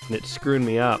 and it's screwing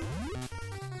me up.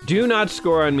 Do not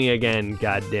score on me again,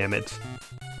 god damn it.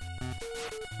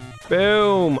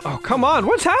 Boom! Oh, come on,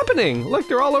 what's happening? Look,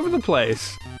 they're all over the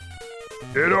place.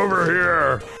 Get over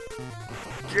here!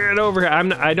 Get over here!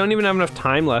 I don't even have enough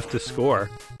time left to score.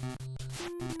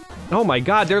 Oh my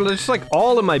god, they're just like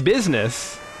all in my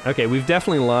business. Okay, we've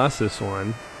definitely lost this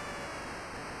one.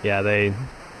 Yeah, they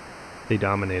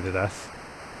dominated us.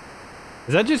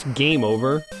 Is that just game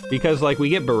over? Because like we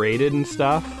get berated and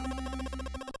stuff?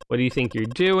 What do you think you're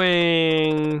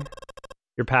doing?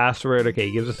 Your password? Okay,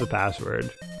 he gives us a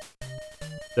password.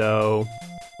 So,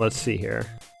 let's see here.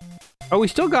 Oh, we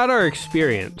still got our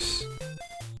experience.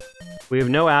 We have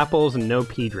no apples and no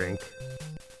pea drink.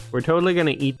 We're totally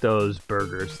gonna eat those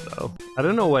burgers, though. I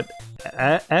don't know what...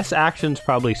 S action's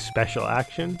probably special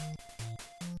action.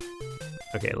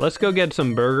 Okay, let's go get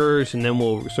some burgers, and then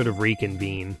we'll sort of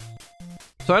reconvene.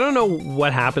 So I don't know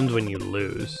what happens when you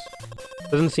lose.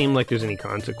 Doesn't seem like there's any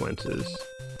consequences.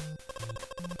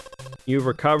 You've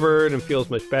recovered and feels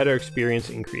much better. Experience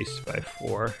increased by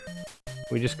 4.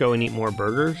 We just go and eat more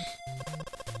burgers?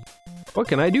 What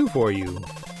can I do for you?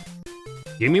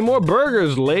 Give me more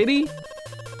burgers, lady!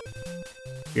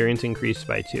 Experience increased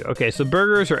by 2. Okay, so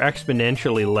burgers are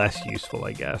exponentially less useful,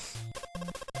 I guess.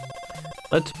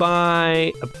 Let's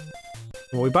buy a...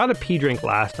 Well, we bought a pea drink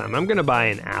last time. I'm gonna buy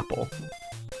an apple.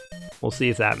 We'll see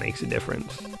if that makes a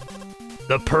difference.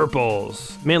 The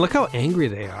purples! Man, look how angry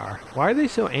they are. Why are they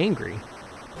so angry?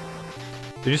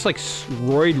 They're just like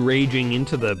roid raging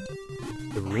into the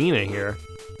arena here.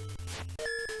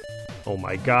 Oh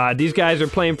my god, these guys are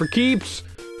playing for keeps!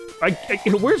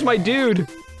 Where's my dude?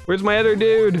 Where's my other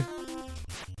dude?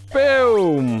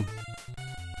 Boom!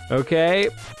 Okay.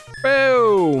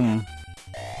 Boom!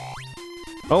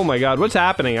 Oh my god, what's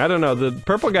happening? I don't know. The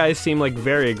purple guys seem like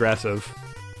very aggressive.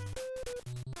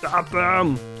 Stop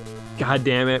them! God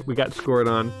damn it, we got scored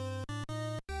on.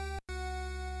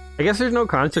 I guess there's no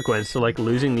consequence to like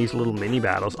losing these little mini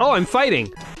battles. Oh, I'm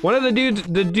fighting! One of the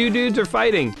dudes are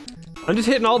fighting. I'm just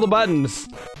hitting all the buttons.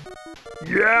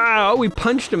 Yeah! Oh, we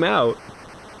punched him out.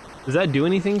 Does that do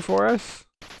anything for us?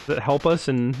 Does that help us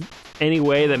in any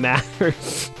way that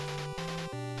matters?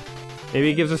 Maybe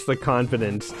it gives us the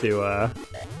confidence to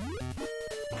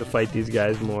fight these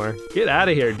guys more. Get out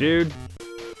of here, dude.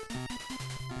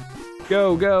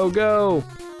 Go, go, go!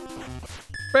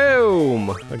 Boom!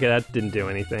 Okay, that didn't do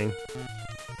anything.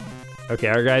 Okay,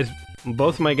 our guys,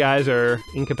 both my guys are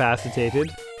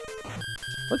incapacitated.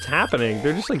 What's happening?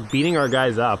 They're just like beating our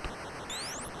guys up.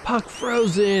 Puck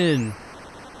frozen!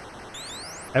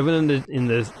 Everyone in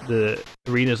the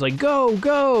arena is like, go,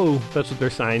 go! That's what their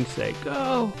signs say.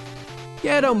 Go!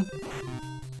 Get him!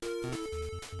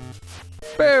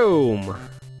 Boom!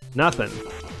 Nothing.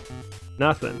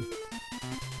 Nothing.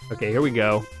 Okay, here we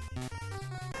go.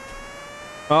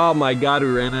 Oh my god, we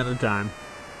ran out of time.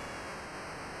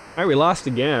 Alright, we lost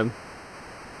again.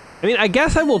 I mean, I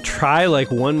guess I will try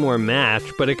like one more match,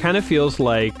 but it kind of feels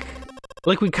like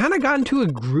we kind of got into a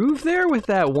groove there with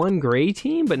that one gray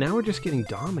team, but now we're just getting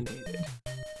dominated.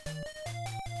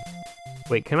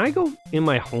 Wait, can I go in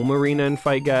my home arena and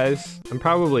fight, guys? I'm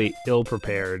probably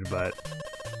ill-prepared, but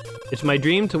it's my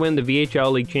dream to win the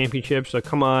VHL League Championship, so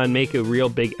come on, make a real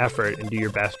big effort and do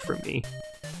your best for me.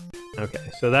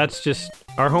 Okay, so that's just...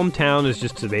 Our hometown is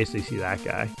just to basically see that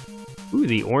guy. Ooh,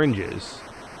 the oranges.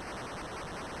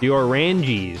 The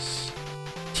Orangies.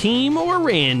 Team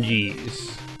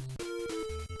Orangies.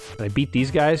 Did I beat these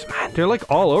guys? Man, they're like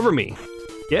all over me.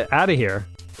 Get out of here.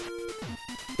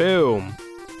 Boom.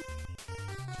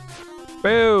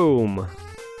 Boom.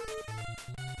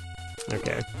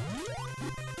 Okay.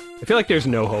 I feel like there's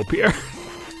no hope here.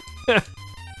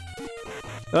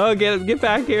 Oh, get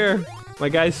back here. My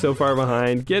guy's so far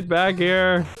behind. Get back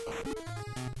here.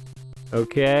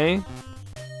 Okay.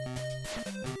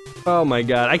 Oh my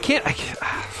god. I can't.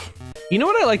 You know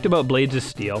what I liked about Blades of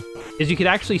Steel? Is you could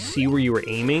actually see where you were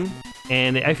aiming,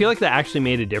 and I feel like that actually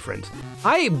made a difference.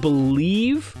 I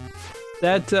believe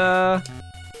that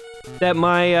that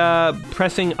my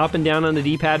pressing up and down on the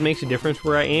D-pad makes a difference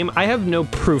where I aim. I have no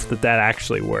proof that that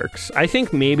actually works. I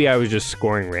think maybe I was just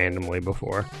scoring randomly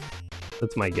before.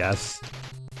 That's my guess,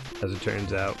 as it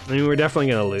turns out. I mean, we're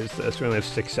definitely gonna lose this. We only have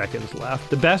 6 seconds left.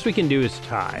 The best we can do is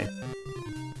tie.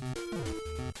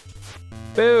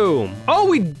 Boom! Oh,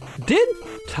 we did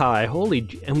tie! And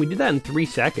we did that in 3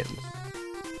 seconds.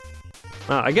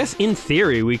 I guess in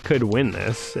theory we could win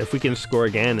this if we can score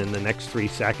again in the next 3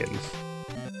 seconds.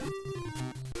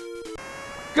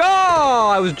 Go!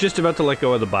 I was just about to let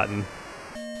go of the button.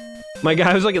 My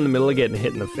guy was like in the middle of getting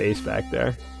hit in the face back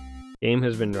there. Game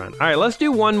has been run. Alright, let's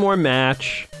do one more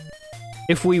match.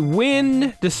 If we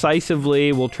win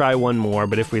decisively, we'll try one more,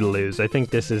 but if we lose, I think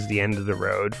this is the end of the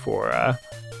road for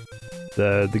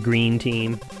the green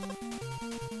team.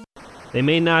 They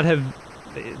may not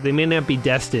be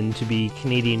destined to be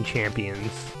Canadian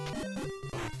champions.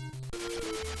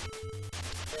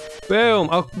 Boom!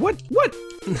 Oh, what?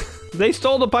 They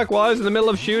stole the puck while I was in the middle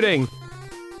of shooting.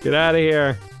 Get out of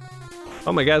here.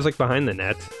 Oh, my guy's like behind the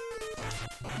net.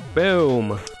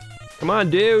 Boom. Come on,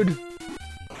 dude.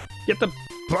 Get the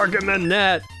puck in the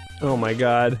net. Oh my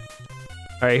god.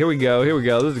 Alright, here we go. Here we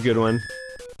go. This is a good one.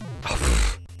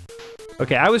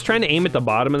 Okay, I was trying to aim at the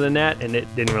bottom of the net, and it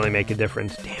didn't really make a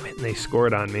difference. Damn it, and they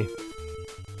scored on me.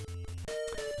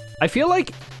 I feel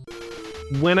like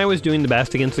when I was doing the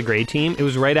best against the gray team, it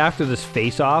was right after this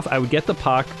face-off. I would get the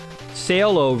puck,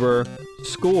 sail over,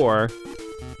 score,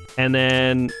 and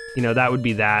then, you know, that would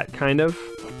be that, kind of.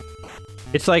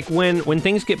 It's like when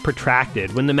things get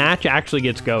protracted, when the match actually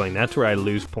gets going, that's where I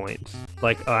lose points.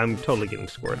 Like, oh, I'm totally getting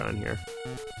scored on here.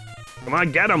 Come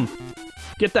on, get him!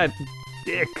 Get that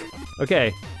dick!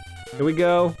 Okay, here we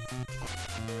go.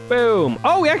 Boom!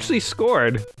 Oh, we actually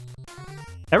scored!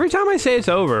 Every time I say it's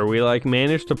over, we, like,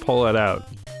 manage to pull it out.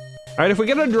 Alright, if we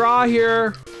get a draw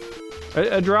here,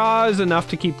 a draw is enough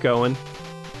to keep going.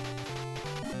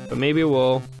 But maybe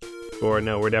we'll score.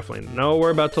 No,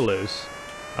 we're about to lose.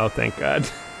 Oh, thank God.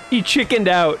 He chickened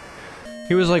out.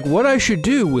 He was like, what I should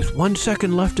do with 1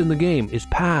 second left in the game is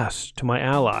pass to my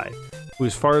ally, who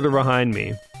is farther behind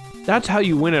me. That's how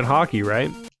you win at hockey,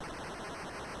 right?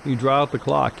 You draw out the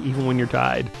clock, even when you're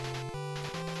tied.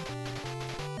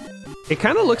 It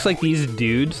kind of looks like these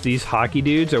dudes, these hockey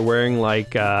dudes, are wearing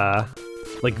like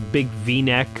big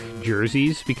V-neck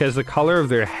jerseys, because the color of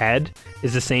their head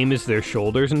is the same as their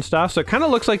shoulders and stuff. So it kind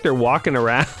of looks like they're walking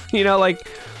around, you know, like,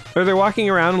 or they're walking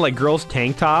around in like girls'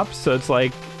 tank tops. So it's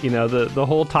like, you know, the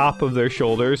whole top of their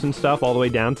shoulders and stuff, all the way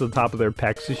down to the top of their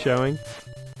pecs is showing.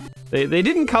 They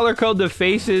didn't color code the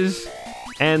faces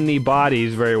and the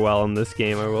bodies very well in this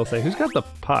game, I will say. Who's got the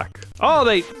puck? Oh,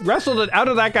 they wrestled it out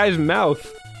of that guy's mouth.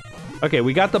 Okay,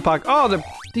 we got the puck. Oh,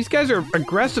 these guys are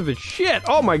aggressive as shit.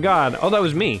 Oh my God. Oh, that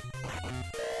was me.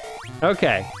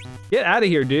 Okay. Get out of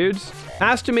here, dudes.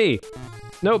 Pass to me.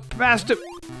 Nope, pass to...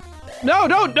 No,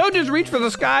 don't just reach for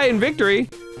the sky in victory.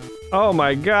 Oh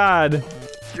my God.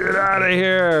 Get out of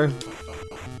here.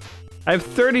 I have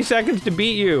 30 seconds to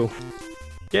beat you.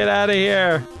 Get out of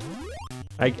here.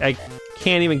 I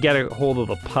can't even get a hold of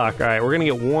the puck. All right, we're gonna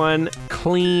get one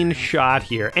clean shot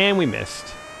here. And we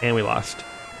missed. And we lost.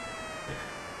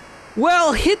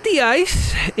 Well, Hit the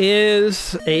Ice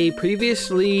is a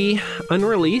previously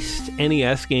unreleased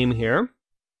NES game here.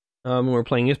 We're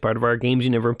playing as part of our Games You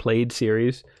Never Played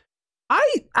series.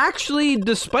 I actually,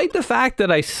 despite the fact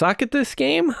that I suck at this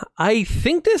game, I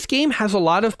think this game has a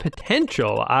lot of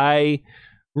potential. I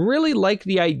really like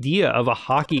the idea of a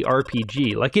hockey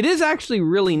RPG. Like, it is actually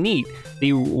really neat.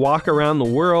 You walk around the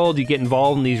world, you get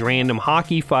involved in these random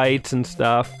hockey fights and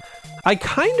stuff. I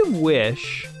kind of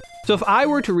wish... So if I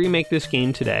were to remake this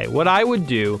game today, what I would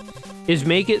do is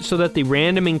make it so that the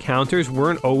random encounters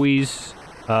weren't always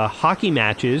hockey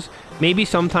matches. Maybe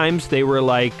sometimes they were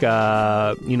like,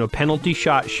 you know, penalty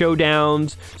shot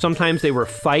showdowns. Sometimes they were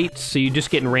fights, so you just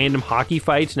get in random hockey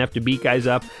fights and have to beat guys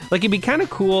up. Like, it'd be kind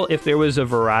of cool if there was a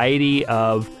variety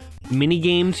of mini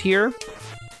games here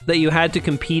that you had to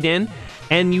compete in,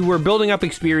 and you were building up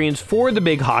experience for the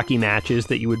big hockey matches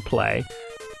that you would play.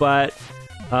 But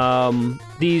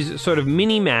these sort of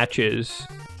mini matches,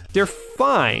 they're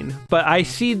fine, but I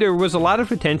see there was a lot of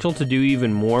potential to do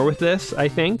even more with this, I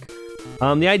think.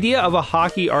 The idea of a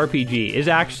hockey RPG is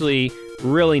actually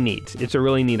really neat. It's a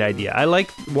really neat idea. I like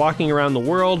walking around the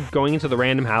world, going into the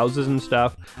random houses and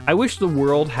stuff. I wish the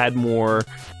world had more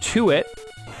to it.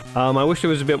 I wish there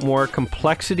was a bit more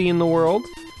complexity in the world.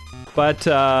 But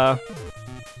other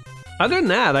than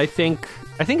that, I think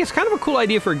it's kind of a cool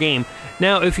idea for a game.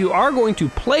 Now, if you are going to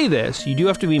play this, you do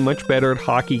have to be much better at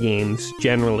hockey games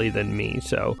generally than me.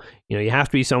 So, you know, you have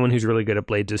to be someone who's really good at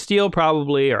Blades of Steel,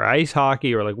 probably, or ice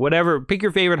hockey, or like whatever. Pick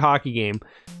your favorite hockey game.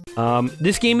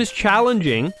 This game is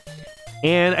challenging.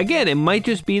 And again, it might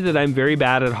just be that I'm very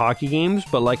bad at hockey games,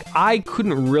 but like, I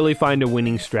couldn't really find a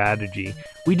winning strategy.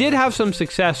 We did have some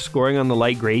success scoring on the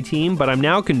light gray team, but I'm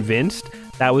now convinced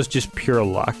that was just pure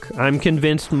luck. I'm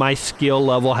convinced my skill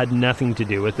level had nothing to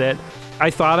do with it. I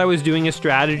thought I was doing a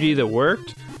strategy that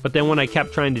worked, but then when I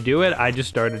kept trying to do it, I just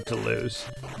started to lose.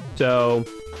 So,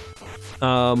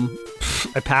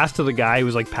 I passed to the guy who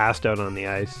was like passed out on the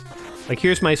ice. Like,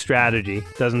 here's my strategy.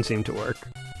 Doesn't seem to work.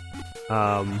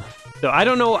 So I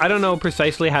don't know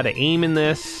precisely how to aim in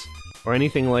this or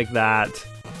anything like that.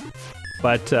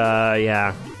 But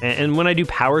yeah, and when I do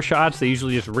power shots, they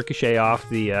usually just ricochet off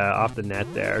the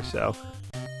net there. So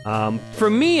for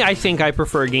me, I think I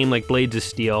prefer a game like Blades of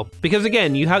Steel, because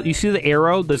again, you see the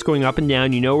arrow that's going up and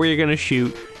down. You know where you're going to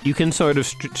shoot. You can sort of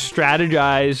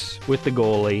strategize with the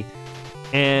goalie.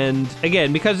 And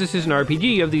again, because this is an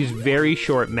RPG, you have these very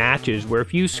short matches where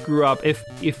if you screw up, if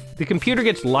the computer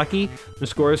gets lucky and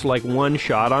scores like one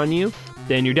shot on you,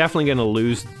 then you're definitely going to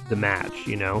lose the match,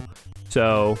 you know?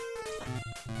 So,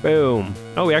 boom.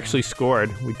 Oh, we actually scored.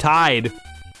 We tied.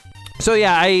 So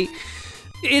yeah,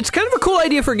 It's kind of a cool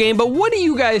idea for a game, but what do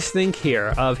you guys think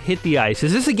here of Hit the Ice?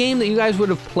 Is this a game that you guys would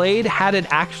have played had it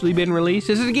actually been released?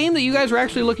 Is it a game that you guys were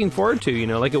actually looking forward to? You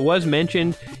know, like it was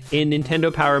mentioned in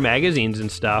Nintendo Power magazines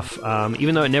and stuff,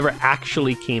 even though it never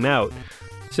actually came out.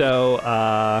 So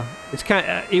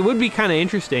it would be kind of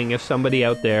interesting if somebody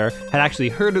out there had actually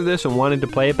heard of this and wanted to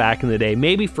play it back in the day,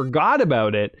 maybe forgot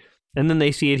about it, and then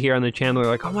they see it here on the channel, they're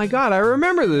like, oh my god, I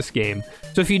remember this game.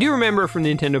 So if you do remember from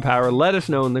Nintendo Power, let us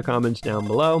know in the comments down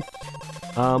below.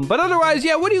 But otherwise,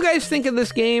 yeah, what do you guys think of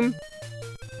this game?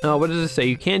 Oh, what does it say?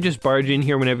 You can't just barge in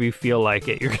here whenever you feel like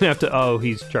it. You're gonna have to, oh,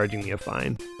 he's charging me a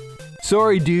fine.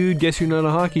 Sorry, dude, guess you're not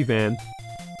a hockey fan.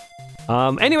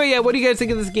 Anyway, yeah, what do you guys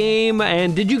think of this game?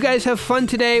 And did you guys have fun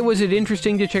today? Was it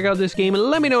interesting to check out this game?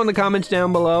 Let me know in the comments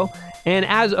down below. And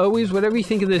as always, whatever you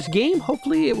think of this game,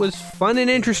 hopefully it was fun and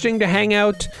interesting to hang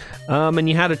out, and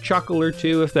you had a chuckle or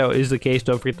two. If that is the case,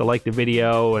 don't forget to like the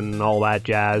video and all that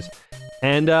jazz.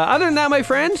 And other than that, my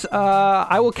friends,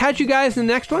 I will catch you guys in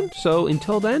the next one. So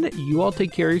until then, you all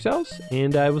take care of yourselves,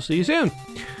 and I will see you soon.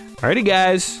 Alrighty,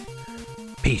 guys.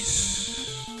 Peace.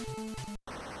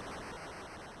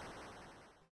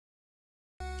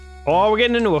 Oh, we're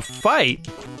getting into a fight.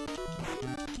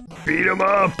 Beat him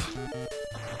up.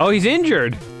 Oh, he's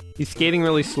injured. He's skating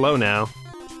really slow now.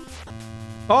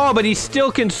 Oh, but he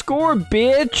still can score,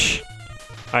 bitch.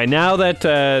 All right, now that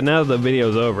the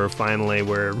video's over, finally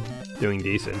we're doing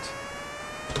decent.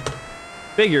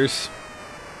 Figures.